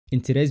In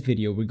today's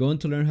video, we're going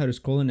to learn how to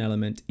scroll an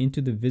element into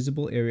the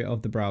visible area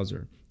of the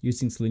browser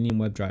using Selenium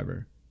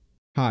WebDriver.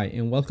 Hi,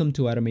 and welcome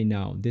to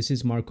automateNow. This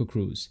is Marco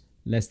Cruz.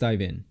 Let's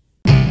dive in.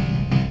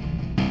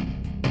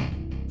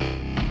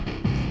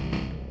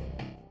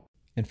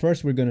 And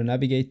first, we're going to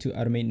navigate to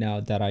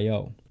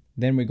automateNow.io.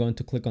 Then we're going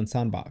to click on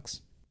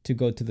Sandbox to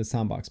go to the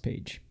Sandbox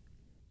page.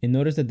 And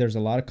notice that there's a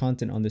lot of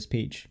content on this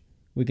page.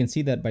 We can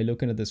see that by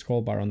looking at the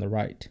scroll bar on the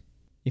right.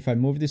 If I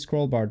move the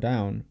scroll bar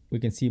down, we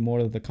can see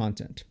more of the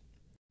content.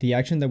 The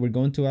action that we're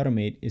going to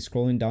automate is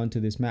scrolling down to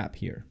this map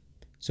here.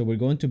 So we're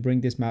going to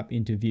bring this map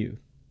into view.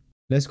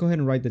 Let's go ahead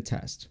and write the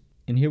test.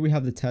 And here we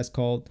have the test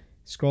called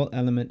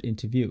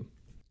scrollElementIntoView.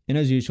 And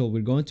as usual,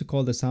 we're going to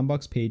call the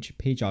Sandbox page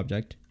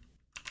object.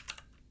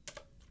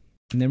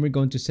 And then we're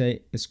going to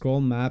say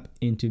scroll map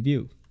into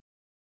view.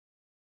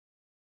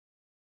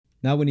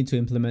 Now we need to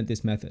implement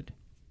this method.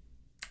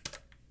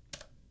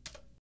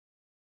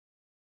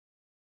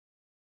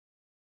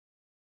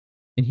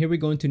 And here we're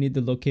going to need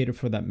the locator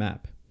for that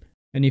map.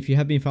 And if you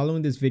have been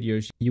following these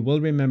videos, you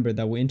will remember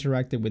that we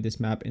interacted with this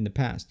map in the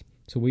past.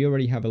 So we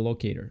already have a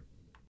locator.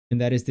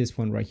 And that is this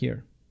one right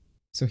here.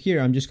 So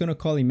here I'm just going to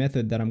call a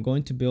method that I'm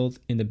going to build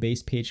in the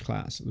base page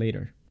class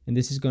later. And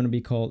this is going to be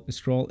called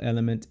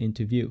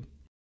scrollElementIntoView.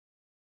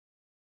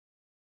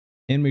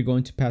 And we're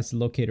going to pass the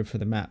locator for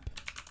the map.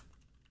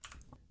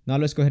 Now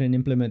let's go ahead and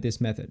implement this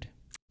method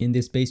in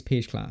this base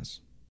page class.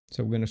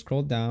 So we're going to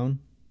scroll down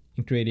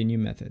and create a new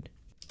method.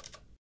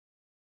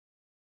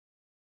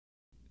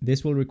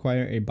 This will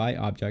require a by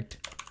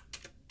object.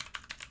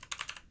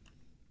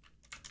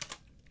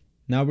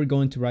 Now we're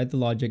going to write the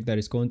logic that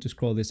is going to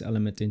scroll this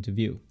element into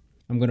view.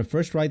 I'm going to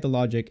first write the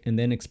logic and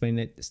then explain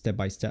it step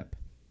by step.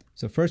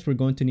 So first we're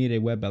going to need a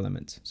web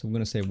element. So I'm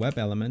going to say web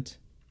element.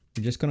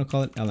 We're just going to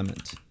call it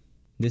element.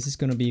 This is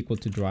going to be equal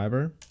to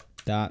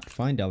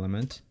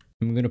driver.findElement.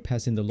 And we're going to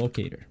pass in the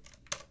locator.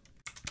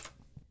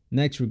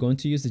 Next, we're going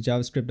to use the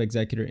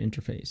JavaScriptExecutor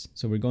interface.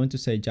 So we're going to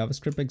say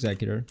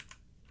JavaScriptExecutor.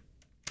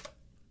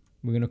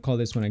 We're going to call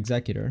this one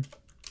executor.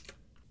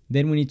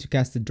 Then we need to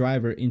cast the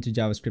driver into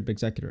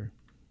JavaScriptExecutor.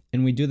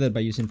 And we do that by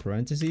using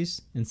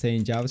parentheses and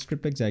saying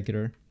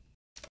JavaScriptExecutor.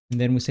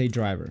 And then we say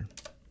driver.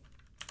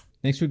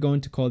 Next, we're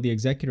going to call the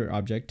executor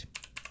object.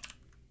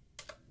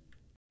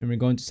 And we're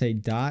going to say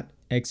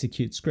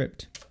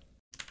 .executeScript.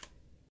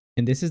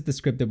 And this is the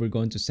script that we're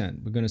going to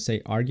send. We're going to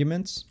say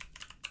arguments.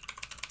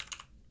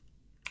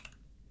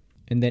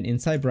 And then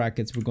inside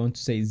brackets, we're going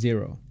to say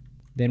 0.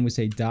 Then we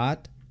say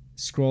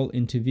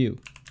 .scrollIntoView.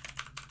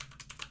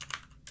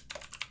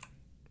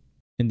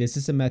 And this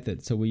is a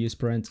method, so we use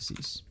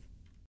parentheses,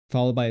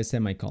 followed by a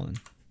semicolon.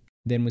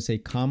 Then we say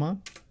comma,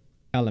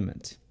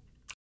 element.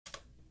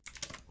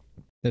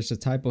 There's a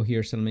typo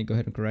here, so let me go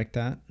ahead and correct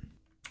that.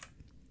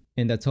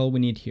 And that's all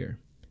we need here.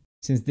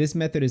 Since this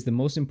method is the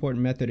most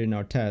important method in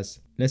our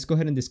test, let's go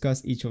ahead and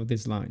discuss each of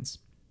these lines.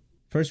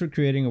 First, we're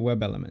creating a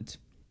web element.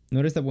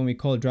 Notice that when we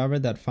call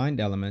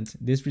driver.findElement,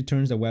 this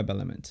returns a web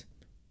element.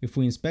 If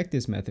we inspect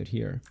this method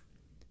here,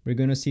 we're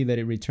going to see that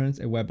it returns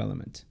a web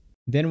element.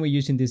 Then we're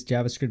using this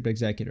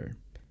JavaScriptExecutor.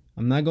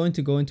 I'm not going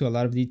to go into a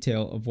lot of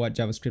detail of what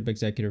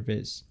JavaScriptExecutor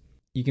is.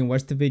 You can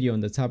watch the video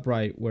on the top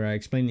right where I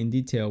explain in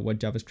detail what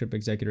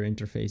JavaScriptExecutor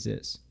interface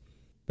is.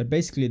 But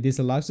basically, this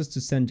allows us to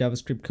send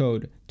JavaScript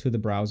code to the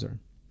browser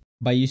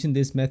by using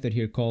this method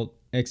here called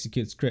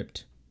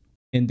executeScript.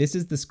 And this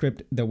is the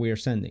script that we are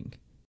sending.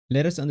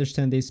 Let us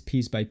understand this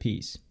piece by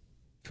piece.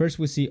 First,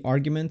 we see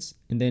arguments,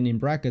 and then in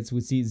brackets,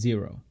 we see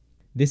 0.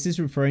 This is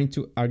referring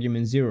to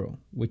argument 0,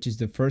 which is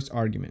the first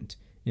argument.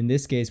 In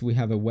this case, we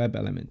have a web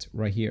element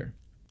right here.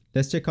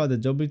 Let's check out the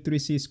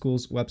W3C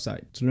Schools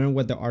website to learn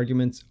what the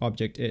arguments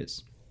object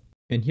is.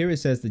 And here it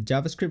says the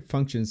JavaScript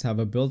functions have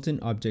a built-in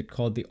object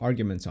called the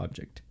arguments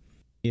object.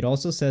 It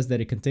also says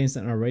that it contains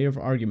an array of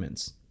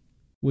arguments,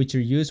 which are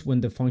used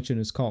when the function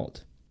is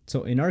called.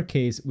 So in our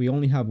case, we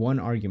only have one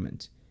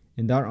argument,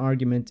 and that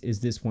argument is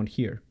this one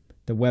here,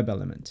 the web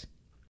element.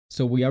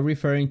 So we are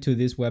referring to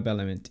this web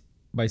element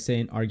by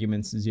saying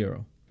arguments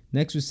 0.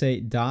 Next we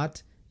say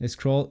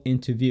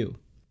 .scrollIntoView.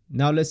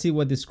 Now let's see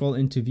what the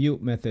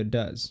scrollIntoView method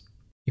does.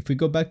 If we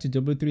go back to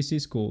W3C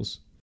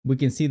Schools, we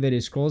can see that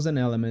it scrolls an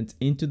element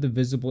into the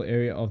visible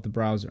area of the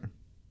browser.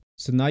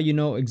 So now you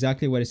know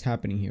exactly what is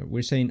happening here.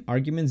 We're saying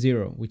argument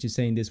 0, which is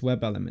saying this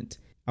web element.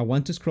 I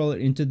want to scroll it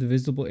into the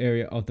visible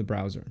area of the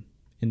browser.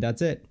 And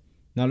that's it.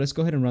 Now let's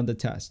go ahead and run the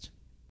test.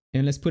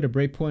 And let's put a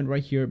breakpoint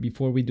right here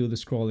before we do the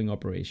scrolling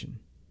operation.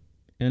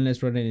 And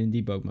let's run it in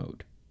debug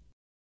mode.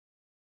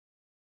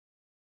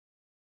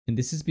 And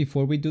this is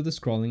before we do the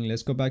scrolling.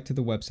 Let's go back to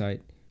the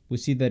website. We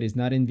see that it's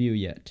not in view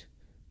yet.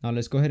 Now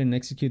let's go ahead and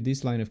execute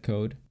this line of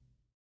code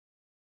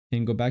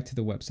and go back to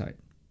the website.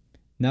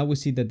 Now we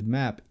see that the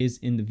map is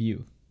in the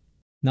view.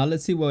 Now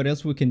let's see what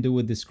else we can do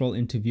with the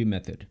scrollIntoView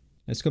method.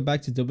 Let's go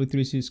back to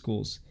W3C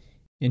Schools.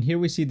 And here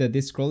we see that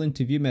this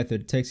scrollIntoView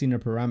method takes in a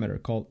parameter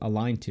called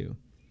align_to.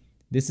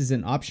 This is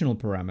an optional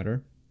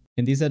parameter,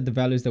 and these are the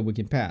values that we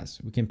can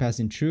pass. We can pass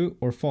in true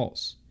or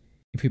false.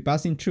 If we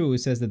pass in true, it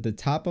says that the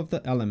top of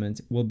the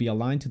element will be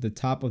aligned to the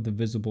top of the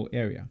visible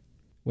area.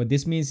 What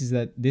this means is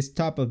that this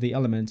top of the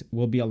element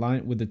will be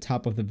aligned with the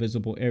top of the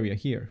visible area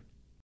here.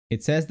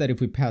 It says that if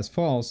we pass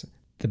false,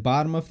 the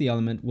bottom of the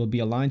element will be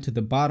aligned to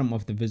the bottom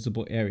of the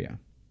visible area.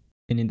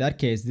 And in that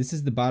case, this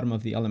is the bottom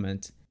of the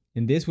element,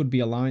 and this would be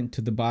aligned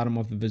to the bottom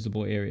of the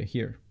visible area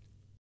here.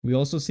 We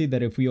also see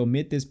that if we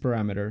omit this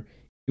parameter,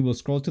 it will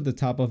scroll to the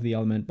top of the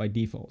element by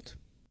default.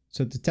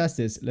 So to test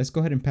this, let's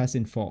go ahead and pass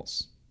in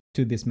false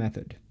to this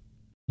method.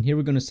 And here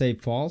we're going to say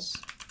false.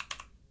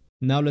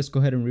 Now let's go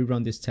ahead and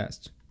rerun this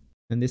test.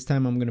 And this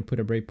time I'm going to put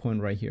a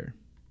breakpoint right here.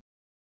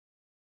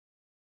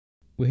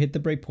 We hit the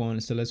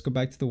breakpoint, so let's go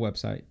back to the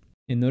website.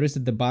 And notice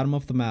that the bottom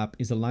of the map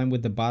is aligned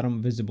with the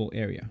bottom visible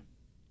area.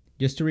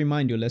 Just to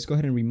remind you, let's go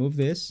ahead and remove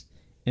this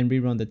and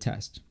rerun the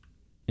test.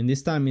 And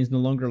this time it's no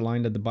longer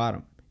aligned at the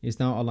bottom. It's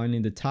now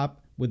aligning the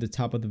top with the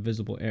top of the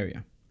visible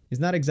area. It's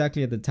not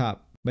exactly at the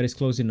top, but it's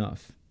close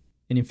enough.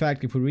 And in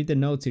fact, if we read the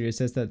notes here, it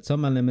says that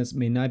some elements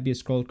may not be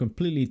scrolled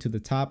completely to the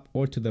top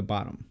or to the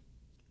bottom.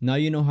 Now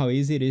you know how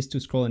easy it is to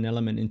scroll an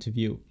element into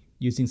view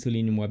using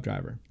Selenium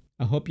WebDriver.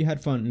 I hope you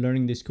had fun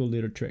learning this cool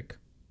little trick.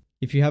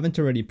 If you haven't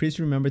already, please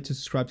remember to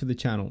subscribe to the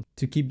channel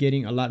to keep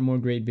getting a lot more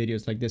great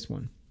videos like this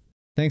one.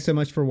 Thanks so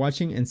much for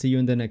watching, and see you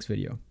in the next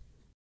video.